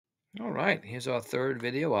All right, here's our third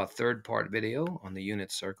video, our third part video on the unit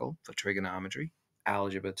circle for trigonometry,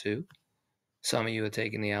 Algebra 2. Some of you are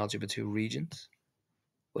taking the Algebra 2 Regents,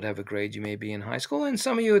 whatever grade you may be in high school, and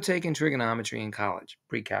some of you are taking trigonometry in college,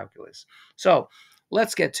 pre-calculus. So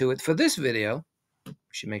let's get to it. For this video, we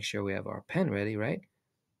should make sure we have our pen ready, right?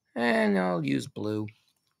 And I'll use blue.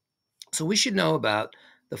 So we should know about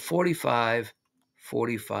the 45,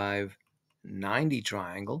 45, 90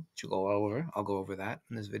 triangle, which we'll go over. I'll go over that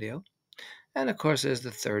in this video. And of course, there's the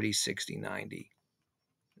 30, 60, 90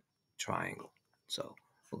 triangle. So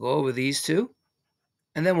we'll go over these two,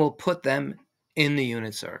 and then we'll put them in the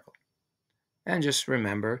unit circle. And just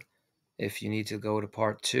remember, if you need to go to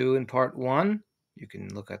part 2 and part 1, you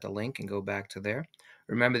can look at the link and go back to there.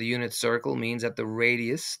 Remember, the unit circle means that the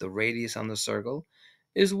radius on the circle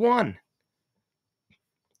is 1.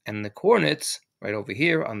 And the coordinates right over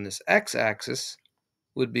here on this x-axis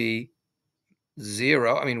would be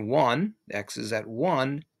 1. The x is at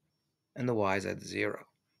 1, and the y is at 0.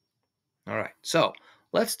 All right, so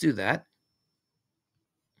let's do that.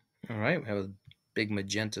 All right, we have a big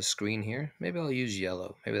magenta screen here. Maybe I'll use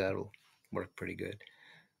yellow. Maybe that'll work pretty good,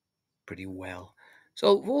 pretty well.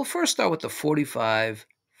 So we'll first start with the 45,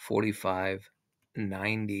 45,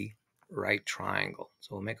 90 right triangle.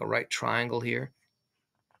 So we'll make a right triangle here.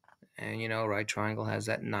 And right triangle has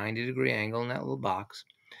that 90-degree angle in that little box.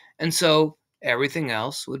 And so everything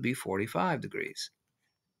else would be 45 degrees.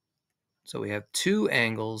 So we have two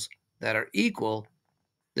angles that are equal.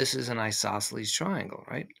 This is an isosceles triangle,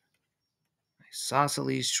 right?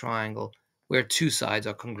 Isosceles triangle where two sides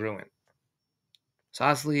are congruent.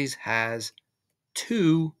 Isosceles has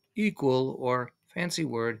two equal, or fancy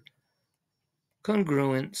word,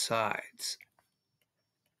 congruent sides.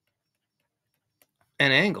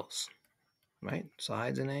 And angles, right?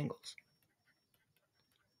 Sides and angles.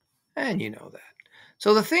 And you know that.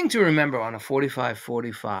 So the thing to remember on a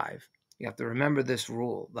 45-45, you have to remember this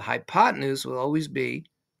rule. The hypotenuse will always be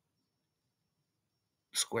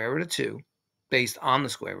square root of 2, based on the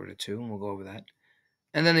square root of 2, and we'll go over that.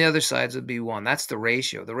 And then the other sides would be 1. That's the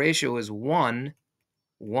ratio. The ratio is 1,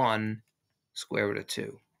 1, square root of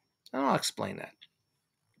 2. And I'll explain that.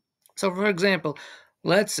 So for example,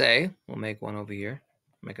 let's say, we'll make one over here,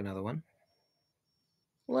 make another one.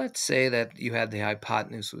 Let's say that you had the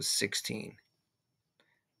hypotenuse was 16.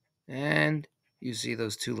 And you see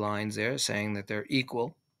those two lines there saying that they're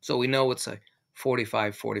equal. So we know it's a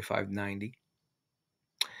 45, 45, 90.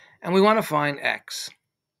 And we want to find x.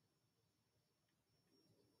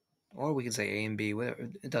 Or we can say a and b, whatever.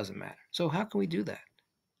 It doesn't matter. So how can we do that?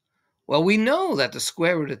 Well, we know that the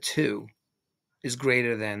square root of 2 is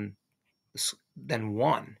greater than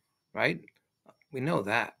 1, right? We know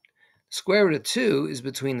that. The square root of 2 is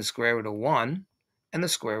between the square root of 1 and the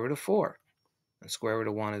square root of 4. The square root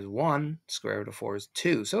of 1 is 1, the square root of 4 is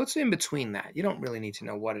 2. So it's in between that. You don't really need to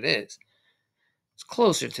know what it is. It's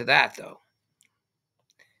closer to that, though.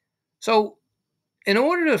 So in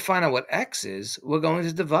order to find out what x is, we're going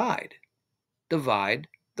to divide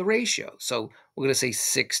the ratio. So we're going to say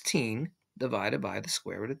 16 divided by the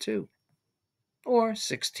square root of 2. Or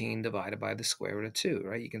 16 divided by the square root of 2,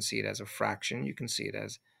 right? You can see it as a fraction. You can see it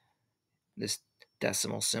as this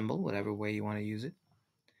decimal symbol, whatever way you want to use it.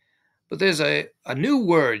 But there's a new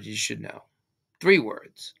word you should know. 3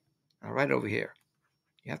 words. Right over here.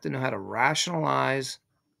 You have to know how to rationalize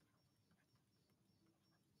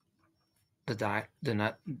say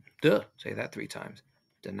that 3 times,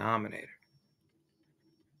 denominator.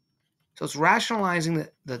 So it's rationalizing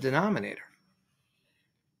the denominator.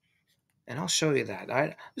 And I'll show you that.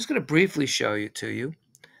 I'm just going to briefly show it to you.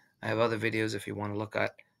 I have other videos if you want to look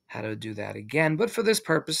at how to do that again. But for this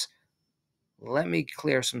purpose, let me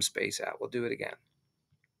clear some space out. We'll do it again.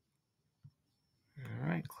 All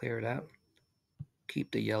right, clear it out.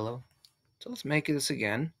 Keep the yellow. So let's make this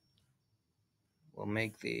again. We'll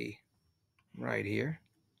make the right here.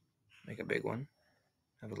 Make a big one.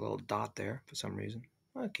 Have a little dot there for some reason.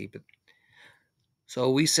 I'll keep it. So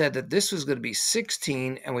we said that this was going to be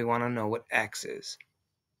 16, and we want to know what x is.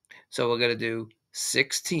 So we're going to do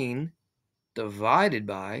 16 divided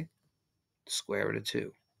by the square root of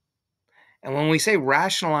 2. And when we say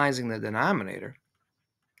rationalizing the denominator,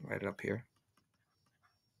 write it up here,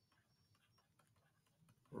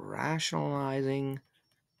 rationalizing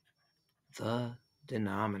the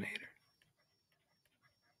denominator.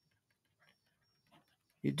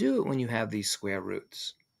 You do it when you have these square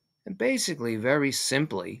roots. And basically, very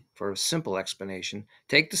simply, for a simple explanation,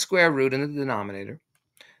 take the square root in the denominator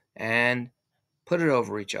and put it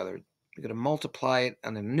over each other. You're going to multiply it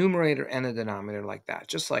on the numerator and the denominator like that,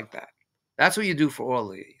 just like that. That's what you do for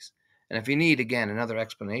all of these. And if you need, again, another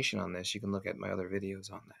explanation on this, you can look at my other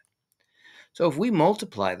videos on that. So if we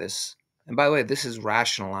multiply this, and by the way, this is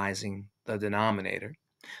rationalizing the denominator,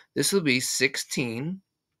 this will be 16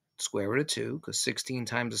 square root of 2, because 16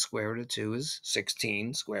 times the square root of 2 is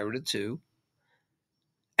 16 square root of 2.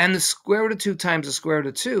 And the square root of 2 times the square root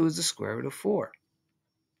of 2 is the square root of 4,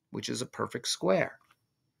 which is a perfect square.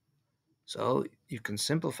 So you can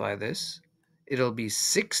simplify this. It'll be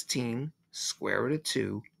 16 square root of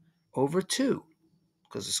 2 over 2,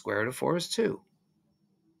 because the square root of 4 is 2.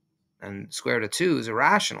 And square root of 2 is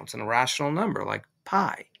irrational. It's an irrational number, like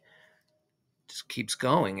pi. It just keeps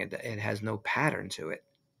going. It has no pattern to it,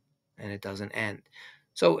 and it doesn't end.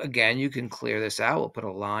 So again, you can clear this out. We'll put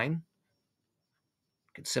a line.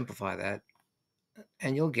 You can simplify that,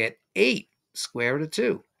 and you'll get 8 square root of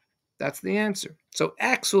 2. That's the answer. So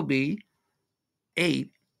x will be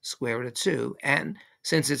 8 square root of 2. And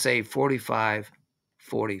since it's a 45,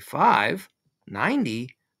 45,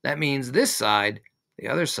 90, that means this side, the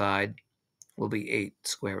other side, will be 8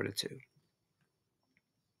 square root of 2.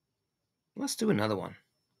 Let's do another one.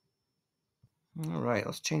 All right,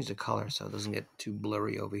 let's change the color so it doesn't get too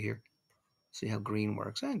blurry over here. See how green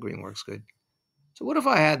works. Green works good. So what if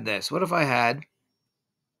I had this? What if I had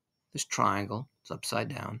this triangle? It's upside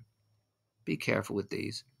down. Be careful with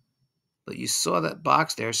these. But you saw that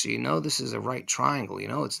box there, so you know this is a right triangle. You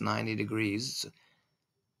know it's 90 degrees.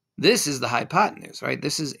 This is the hypotenuse, right?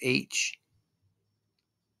 This is h,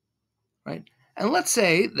 right? And let's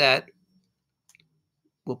say that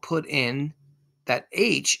we'll put in that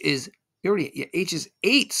h is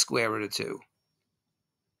 8 square root of 2.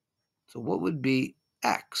 So what would be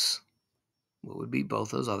x? What would be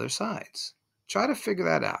both those other sides? Try to figure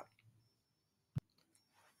that out.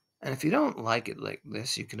 And if you don't like it like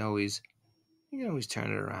this, you can always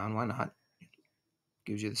turn it around. Why not?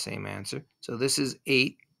 Gives you the same answer. So this is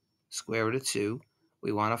 8 square root of 2.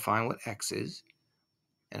 We want to find what x is.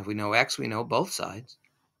 And if we know x, we know both sides.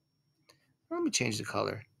 Let me change the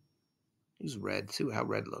color. Use red. See how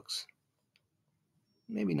red looks.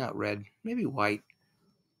 Maybe not red. Maybe white.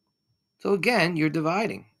 So again, you're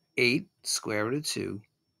dividing. 8 square root of 2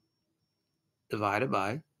 divided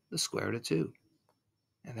by the square root of 2.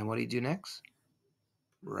 And then what do you do next?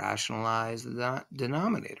 Rationalize the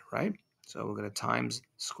denominator, right? So we're going to times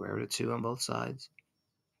square root of 2 on both sides.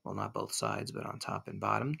 Well, not both sides, but on top and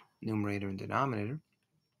bottom, numerator and denominator.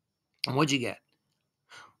 And what'd you get?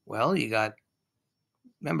 Well,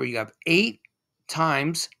 remember, you got 8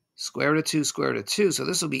 times square root of 2 square root of 2. So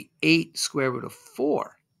this will be 8 square root of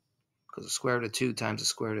 4, because the square root of 2 times the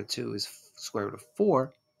square root of 2 is square root of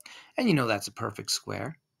 4. And you know that's a perfect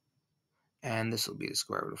square. And this will be the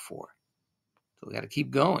square root of 4. So we got to keep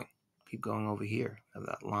going. Keep going over here. Have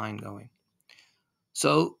that line going.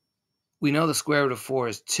 So we know the square root of 4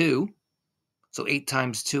 is 2. So 8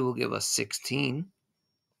 times 2 will give us 16.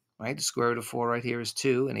 Right? The square root of 4 right here is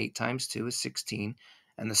 2. And 8 times 2 is 16.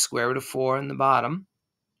 And the square root of 4 in the bottom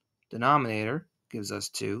denominator gives us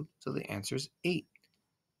 2. So the answer is 8.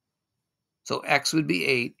 So x would be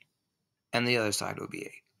 8. And the other side would be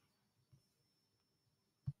 8.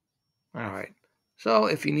 All right. So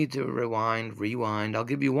if you need to rewind, I'll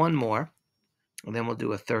give you one more. And then we'll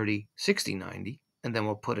do a 30, 60, 90. And then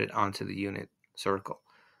we'll put it onto the unit circle.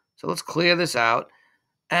 So let's clear this out.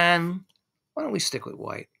 And why don't we stick with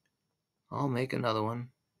white? I'll make another one.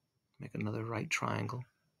 Make another right triangle.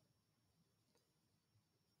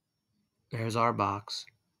 There's our box.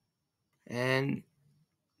 And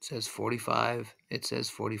it says 45. It says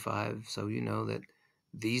 45. So you know that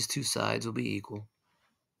these two sides will be equal.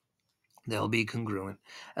 They'll be congruent.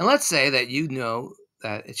 And let's say that you know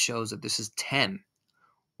that it shows that this is 10.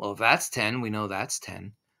 Well, if that's 10, we know that's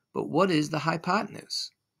 10. But what is the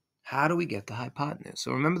hypotenuse? How do we get the hypotenuse?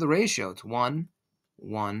 So remember the ratio. It's 1,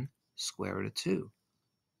 1, square root of 2.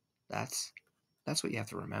 That's what you have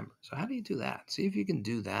to remember. So how do you do that? See if you can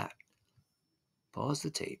do that. Pause the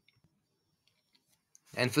tape.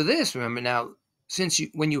 And for this, remember now,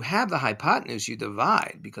 when you have the hypotenuse, you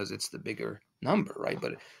divide because it's the bigger number, right?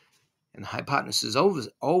 And the hypotenuse is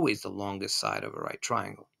always the longest side of a right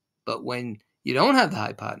triangle. But when you don't have the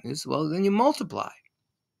hypotenuse, well, then you multiply.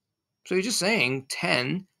 So you're just saying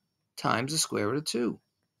 10 times the square root of 2.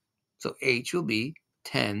 So h will be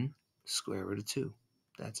 10 square root of 2.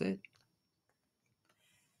 That's it.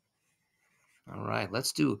 All right,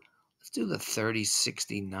 let's do the 30,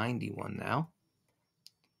 60, 90 one now.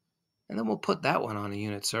 And then we'll put that one on a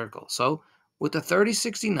unit circle. So with the 30,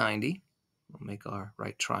 60, 90, we'll make our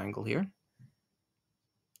right triangle here.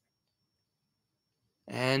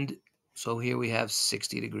 And so here we have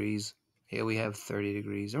 60 degrees. Here we have 30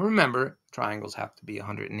 degrees. And remember, triangles have to be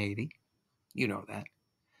 180. You know that.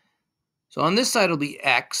 So on this side will be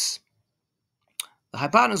x. The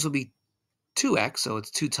hypotenuse will be 2x, so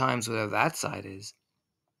it's 2 times whatever that side is.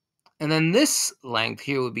 And then this length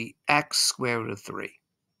here would be x square root of 3.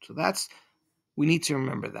 So we need to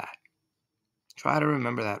remember that. Try to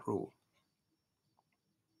remember that rule.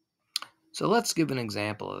 So let's give an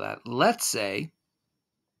example of that. Let's say,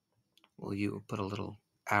 well, you put a little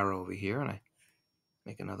arrow over here, and I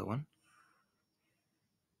make another one.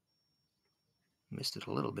 Missed it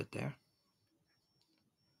a little bit there.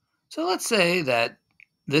 So let's say that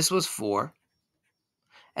this was 4.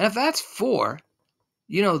 And if that's 4,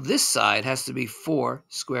 you know this side has to be 4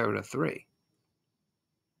 square root of 3.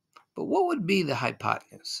 But what would be the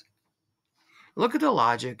hypotenuse? Look at the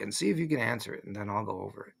logic and see if you can answer it, and then I'll go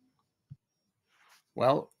over it.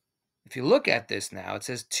 Well, if you look at this now, it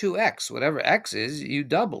says 2x. Whatever x is, you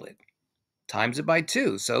double it. Times it by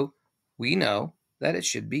 2. So we know that it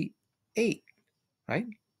should be 8, right?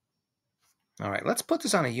 All right, let's put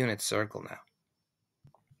this on a unit circle now.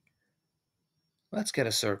 Let's get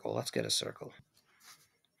a circle.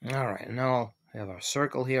 All right, now we have our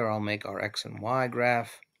circle here. I'll make our x and y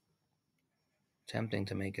graph. Tempting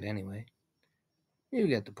to make it anyway. You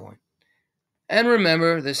get the point. And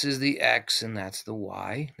remember, this is the x and that's the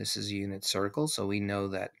y. This is a unit circle, so we know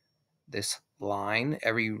that this line,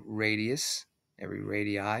 every radii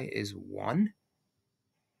is 1.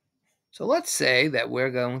 So let's say that we're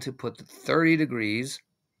going to put the 30 degrees,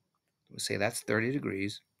 we'll say that's 30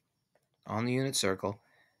 degrees, on the unit circle,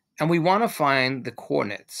 and we want to find the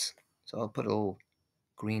coordinates. So I'll put a little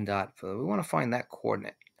green dot for, we want to find that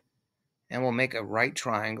coordinate. And we'll make a right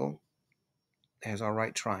triangle. There's our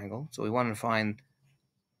right triangle. So we want to find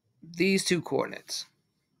these 2 coordinates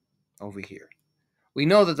over here. We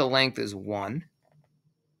know that the length is 1,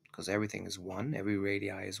 because everything is 1. Every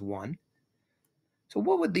radii is 1. So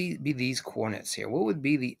what would be these coordinates here? What would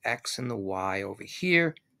be the x and the y over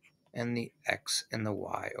here and the x and the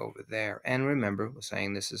y over there? And remember, we're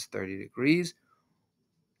saying this is 30 degrees.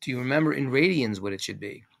 Do you remember in radians what it should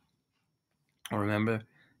be? Or remember,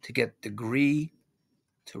 to get degree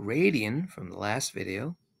to radian from the last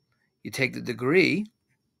video, you take the degree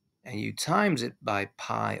and you times it by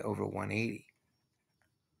pi over 180.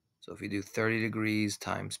 So if you do 30 degrees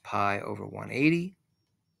times pi over 180,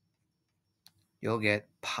 you'll get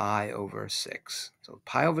pi over 6. So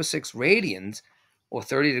pi over 6 radians, or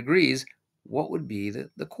 30 degrees, what would be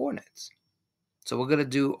the coordinates? So we're going to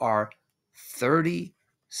do our 30,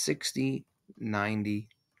 60, 90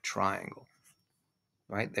 triangle.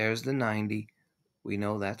 Right, there's the 90. We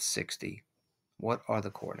know that's 60. What are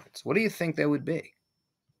the coordinates? What do you think they would be?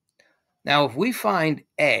 Now, if we find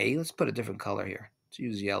A, let's put a different color here. Let's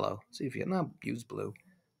use yellow. See if you use blue.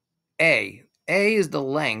 A is the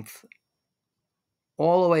length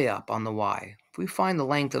all the way up on the y. If we find the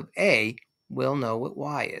length of A, we'll know what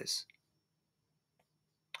y is.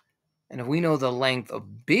 And if we know the length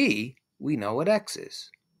of B, we know what x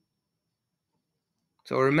is.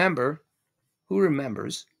 So remember, who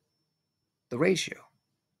remembers the ratio?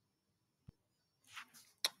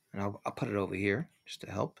 And I'll put it over here just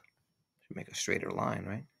to help. Should make a straighter line,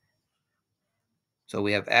 right? So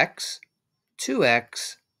we have x,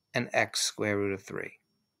 2x, and x square root of 3.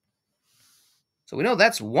 So we know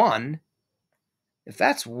that's 1. If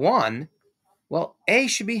that's 1, well, A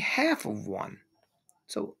should be half of 1.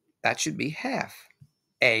 So that should be half.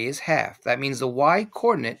 A is half. That means the y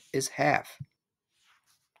coordinate is half.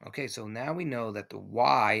 Okay, so now we know that the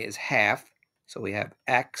y is half. So we have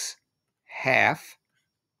x half.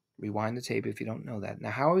 Rewind the tape if you don't know that.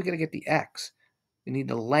 Now, how are we going to get the x? We need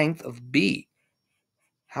the length of B.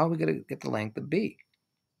 How are we going to get the length of B?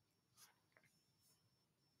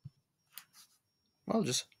 Well,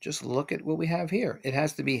 just look at what we have here. It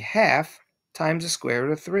has to be half times the square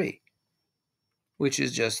root of 3, which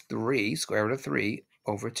is just 3, square root of 3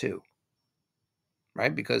 over 2,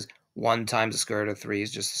 right? Because 1 times the square root of 3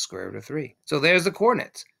 is just the square root of 3. So there's the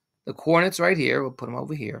coordinates. The coordinates right here, we'll put them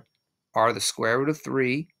over here, are the square root of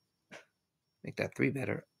 3, make that 3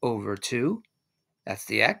 better, over 2. That's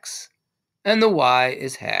the x. And the y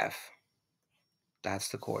is half. That's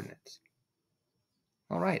the coordinates.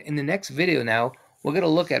 All right, in the next video now, we're going to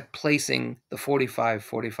look at placing the 45,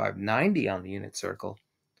 45, 90 on the unit circle,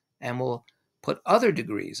 and we'll put other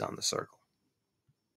degrees on the circle.